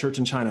about the church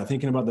in China,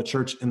 thinking about the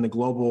church in the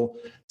global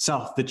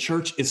South, the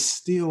church is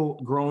still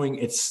growing.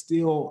 It's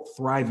still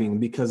thriving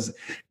because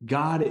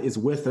God is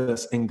with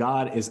us and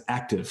God is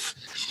active.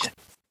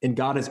 And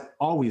God is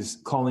always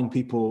calling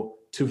people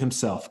to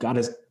himself. God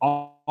is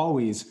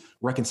always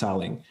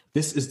reconciling.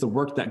 This is the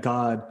work that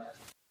God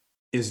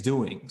is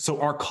doing.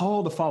 So our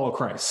call to follow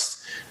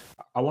Christ,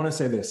 I want to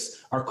say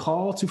this, our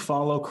call to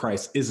follow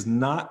Christ is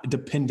not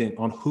dependent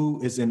on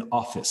who is in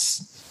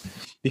office,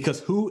 because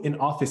who in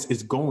office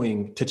is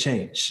going to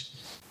change.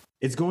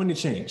 It's going to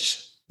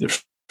change.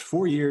 There's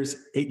 4 years,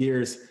 8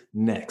 years,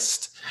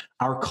 next.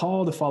 Our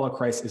call to follow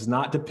Christ is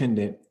not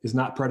dependent, is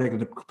not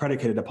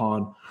predicated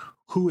upon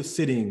who is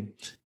sitting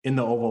in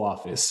the Oval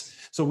Office.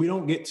 So we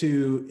don't get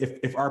to,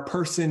 if our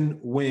person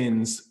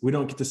wins, we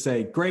don't get to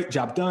say, great,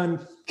 job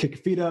done, kick your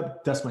feet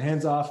up, dust my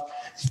hands off.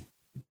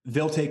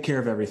 They'll take care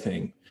of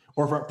everything.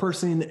 Or if our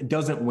person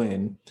doesn't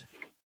win,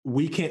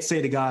 we can't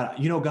say to God,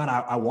 God,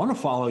 I want to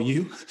follow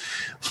you,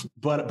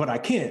 but I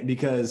can't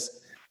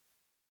because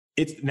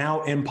it's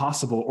now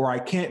impossible, or I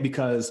can't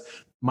because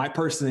my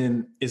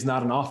person is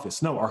not in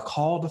office. No, our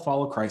call to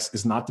follow Christ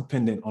is not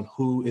dependent on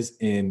who is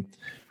in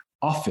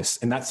office.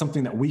 And that's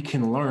something that we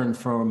can learn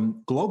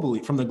from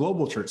globally, from the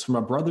global church, from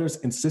our brothers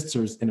and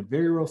sisters in a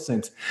very real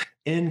sense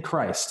in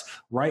Christ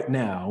right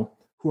now,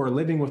 who are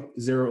living with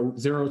zero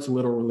to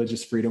little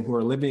religious freedom, who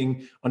are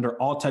living under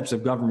all types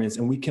of governments.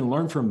 And we can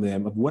learn from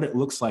them of what it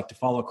looks like to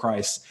follow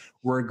Christ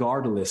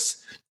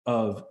regardless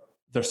of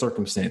their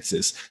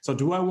circumstances. So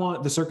do I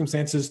want the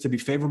circumstances to be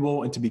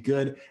favorable and to be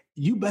good?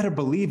 You better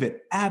believe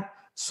it.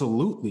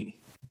 Absolutely.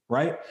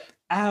 Right?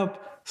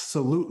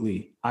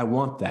 Absolutely. I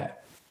want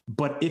that.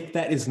 But if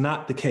that is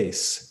not the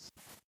case,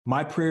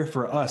 my prayer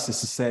for us is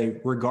to say,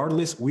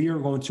 regardless, we are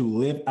going to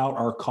live out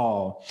our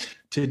call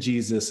to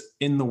Jesus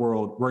in the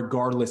world,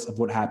 regardless of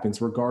what happens,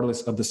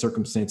 regardless of the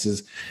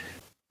circumstances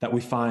that we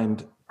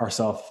find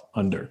ourselves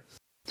under.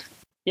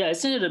 Yeah,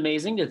 isn't it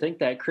amazing to think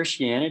that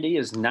Christianity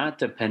is not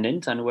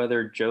dependent on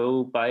whether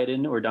Joe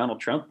Biden or Donald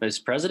Trump is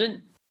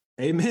president?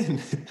 Amen.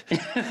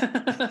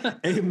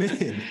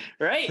 Amen.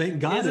 Right? Thank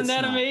God. Isn't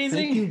that not. amazing?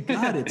 Thank you,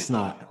 God, it's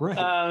not.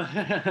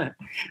 Right.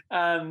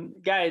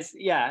 Guys,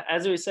 yeah,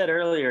 as we said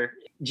earlier,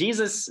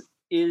 Jesus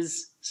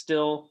is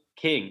still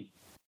king.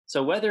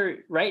 So whether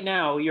right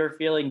now you're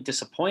feeling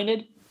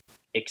disappointed,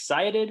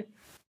 excited,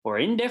 or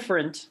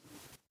indifferent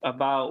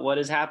about what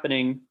is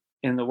happening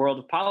in the world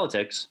of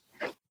politics,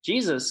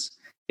 Jesus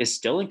is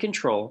still in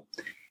control.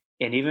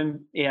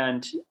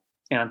 And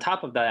on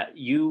top of that,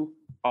 you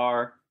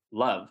are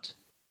loved.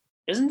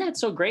 Isn't that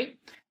so great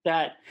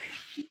that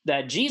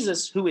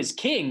Jesus, who is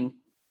king,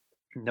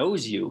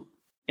 knows you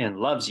and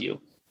loves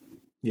you?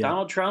 Yeah.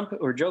 Donald Trump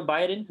or Joe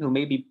Biden, who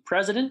may be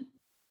president,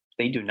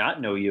 they do not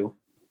know you,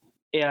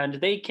 and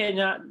they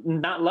cannot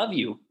not love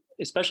you,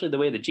 especially the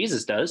way that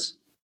Jesus does,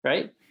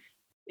 right?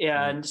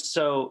 And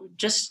so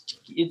just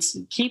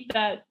keep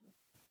that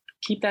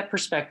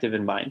perspective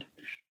in mind.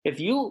 If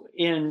you,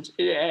 and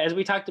as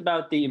we talked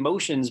about the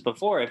emotions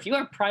before, if you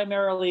are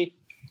primarily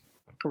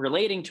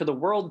relating to the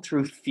world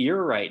through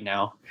fear right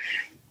now,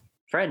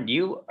 friend,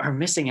 you are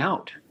missing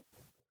out.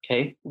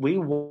 Okay. We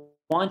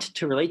want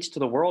to relate to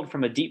the world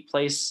from a deep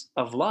place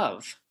of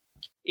love.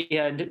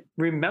 And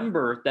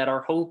remember that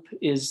our hope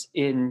is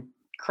in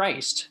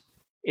Christ,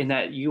 in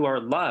that you are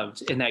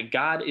loved, and that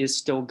God is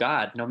still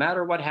God, no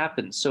matter what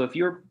happens. So if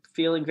you're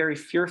feeling very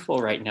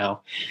fearful right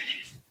now,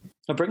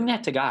 bring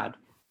that to God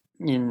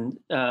and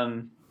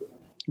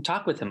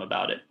talk with him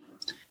about it.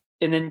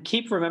 And then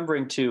keep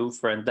remembering too,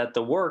 friend, that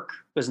the work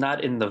was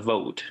not in the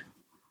vote,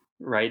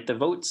 right? The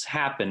votes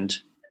happened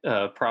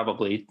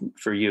probably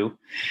for you.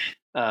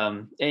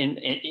 And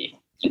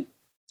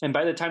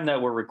by the time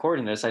that we're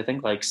recording this, I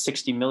think like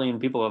 60 million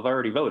people have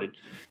already voted.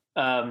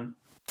 The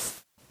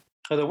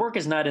work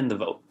is not in the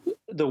vote.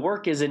 The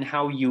work is in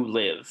how you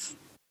live.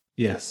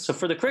 Yes. So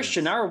for the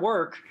Christian, our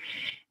work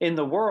in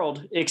the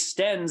world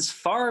extends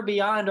far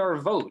beyond our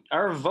vote.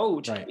 Our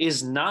vote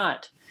is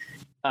not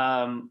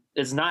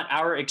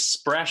our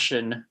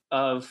expression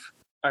of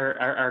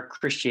our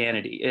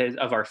Christianity,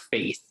 of our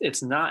faith.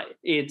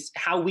 It's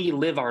how we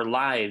live our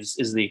lives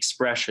is the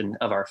expression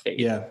of our faith.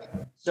 Yeah.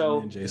 So,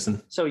 Amen,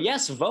 Jason. So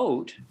yes,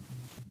 vote,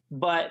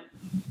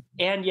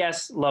 and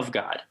yes, love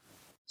God.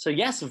 So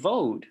yes,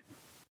 vote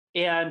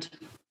and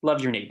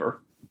love your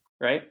neighbor,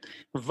 right?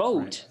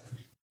 Vote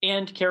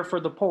and care for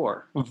the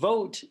poor.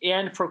 Vote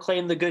and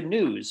proclaim the good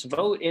news.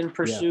 Vote and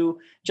pursue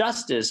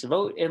justice.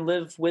 Vote and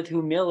live with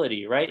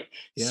humility, right?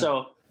 Yeah.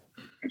 So,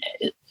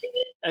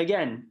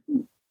 again,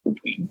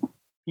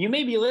 you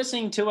may be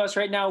listening to us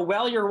right now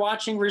while you're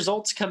watching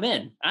results come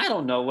in. I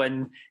don't know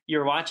when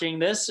you're watching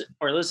this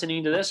or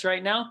listening to this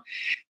right now.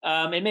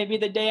 It may be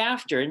the day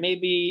after. It may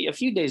be a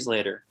few days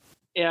later.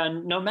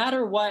 And no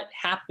matter what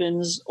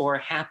happens or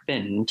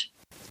happened,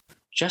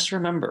 just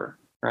remember,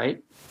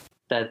 right,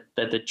 that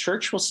the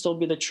church will still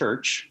be the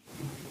church,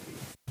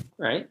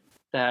 right?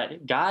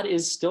 That God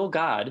is still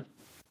God,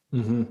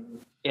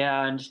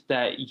 and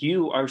that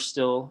you are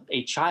still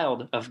a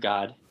child of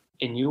God,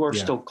 and you are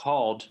still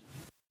called,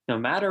 no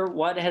matter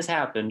what has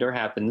happened or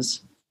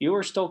happens, you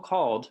are still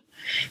called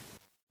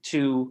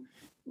to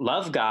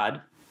love God,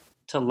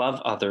 to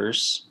love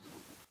others,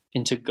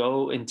 and to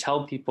go and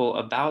tell people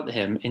about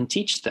him and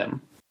teach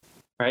them,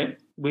 right?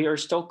 We are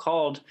still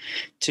called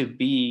to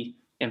be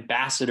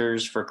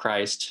ambassadors for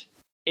Christ.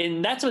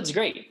 And that's what's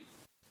great.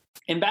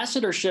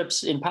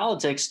 Ambassadorships in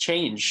politics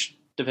change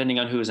depending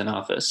on who's in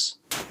office.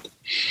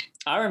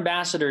 Our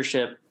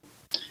ambassadorship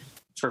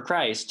for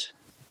Christ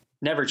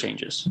never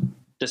changes,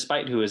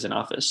 despite who is in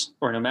office,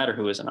 or no matter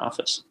who is in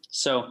office.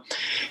 So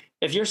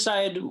if your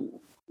side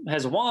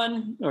has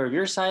won or if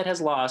your side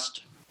has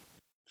lost,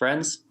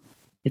 friends,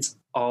 it's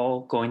all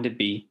going to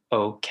be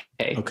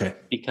okay. Okay.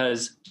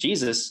 Because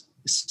Jesus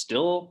is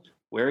still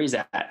where he's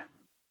at.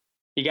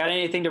 You got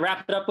anything to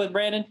wrap it up with,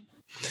 Brandon?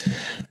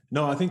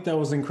 No, I think that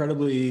was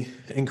incredibly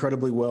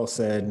well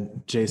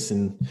said,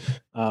 Jason.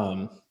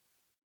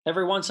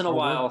 Every once in a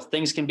while,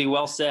 things can be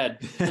well said.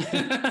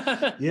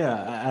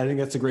 Yeah, I think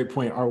that's a great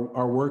point.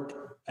 Our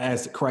work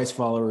as Christ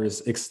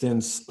followers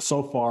extends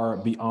so far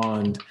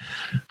beyond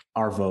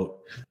our vote.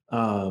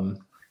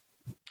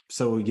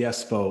 So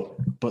yes, vote,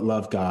 but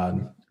love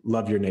God,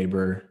 love your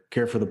neighbor,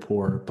 care for the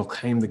poor,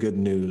 proclaim the good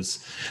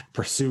news,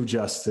 pursue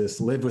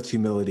justice, live with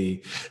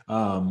humility.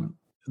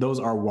 Those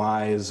are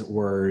wise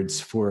words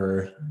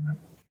for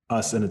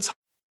us in a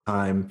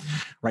time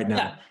right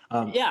now.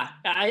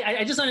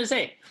 I just wanted to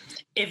say,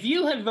 if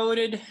you had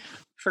voted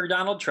for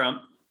Donald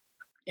Trump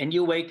and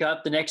you wake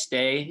up the next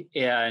day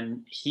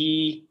and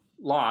he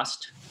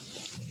lost,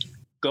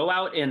 go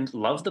out and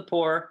love the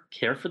poor,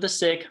 care for the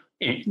sick,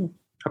 and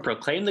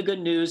proclaim the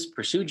good news,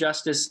 pursue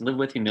justice, and live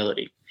with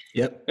humility.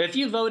 Yep. If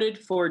you voted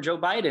for Joe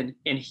Biden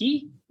and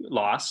he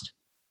lost,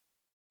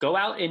 go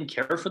out and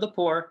care for the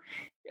poor,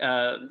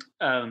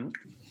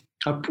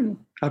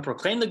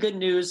 proclaim the good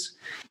news,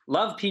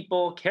 love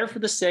people, care for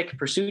the sick,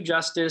 pursue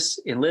justice,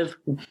 and live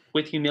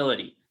with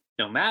humility.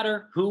 No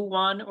matter who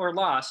won or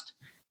lost,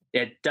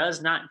 it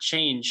does not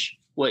change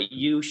what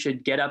you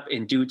should get up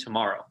and do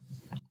tomorrow.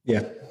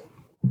 Yeah.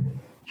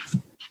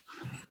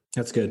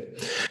 That's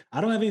good.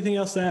 I don't have anything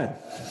else to add.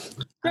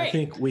 Great. I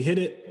think we hit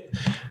it.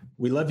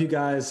 We love you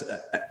guys.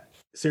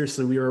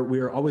 Seriously, we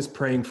are always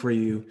praying for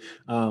you.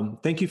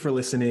 Thank you for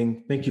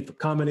listening. Thank you for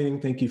commenting.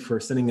 Thank you for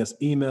sending us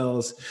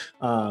emails.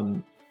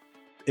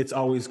 It's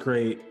always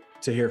great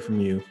to hear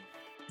from you.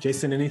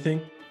 Jason,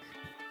 anything?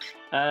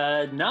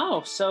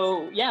 No.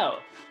 So yeah,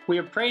 we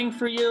are praying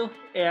for you,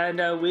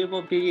 and we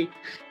will be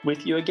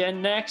with you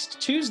again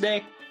next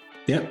Tuesday.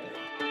 Yep.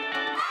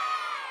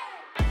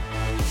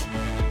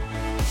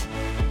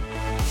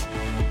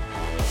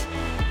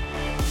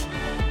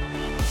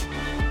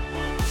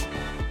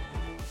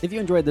 If you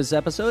enjoyed this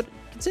episode,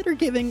 consider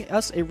giving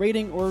us a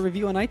rating or a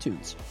review on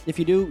iTunes. If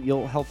you do,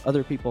 you'll help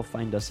other people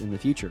find us in the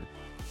future.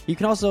 You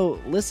can also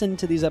listen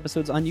to these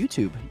episodes on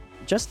YouTube.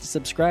 Just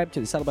subscribe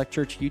to the Saddleback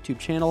Church YouTube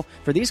channel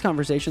for these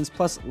conversations,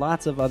 plus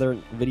lots of other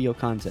video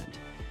content.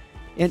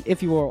 And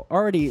if you are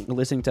already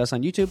listening to us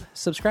on YouTube,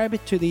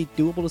 subscribe to the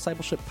Doable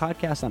Discipleship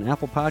podcast on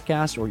Apple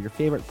Podcasts or your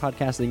favorite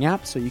podcasting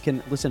app so you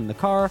can listen in the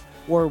car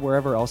or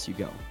wherever else you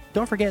go.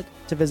 Don't forget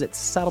to visit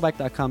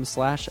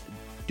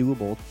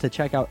saddleback.com/doable to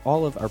check out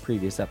all of our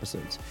previous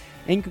episodes.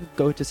 And you can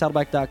go to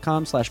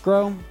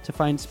saddleback.com/grow to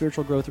find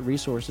spiritual growth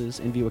resources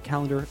and view a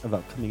calendar of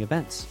upcoming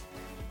events.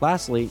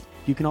 Lastly,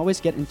 you can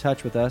always get in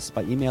touch with us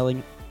by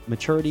emailing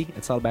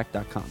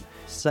maturity@saddleback.com.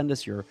 Send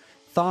us your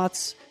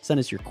thoughts, send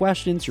us your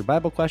questions, your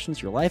Bible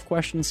questions, your life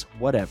questions,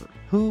 whatever.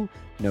 Who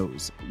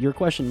knows? Your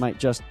question might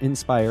just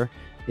inspire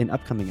an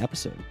upcoming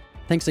episode.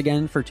 Thanks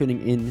again for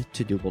tuning in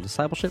to Doable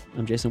Discipleship.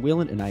 I'm Jason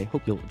Whelan, and I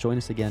hope you'll join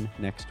us again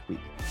next week.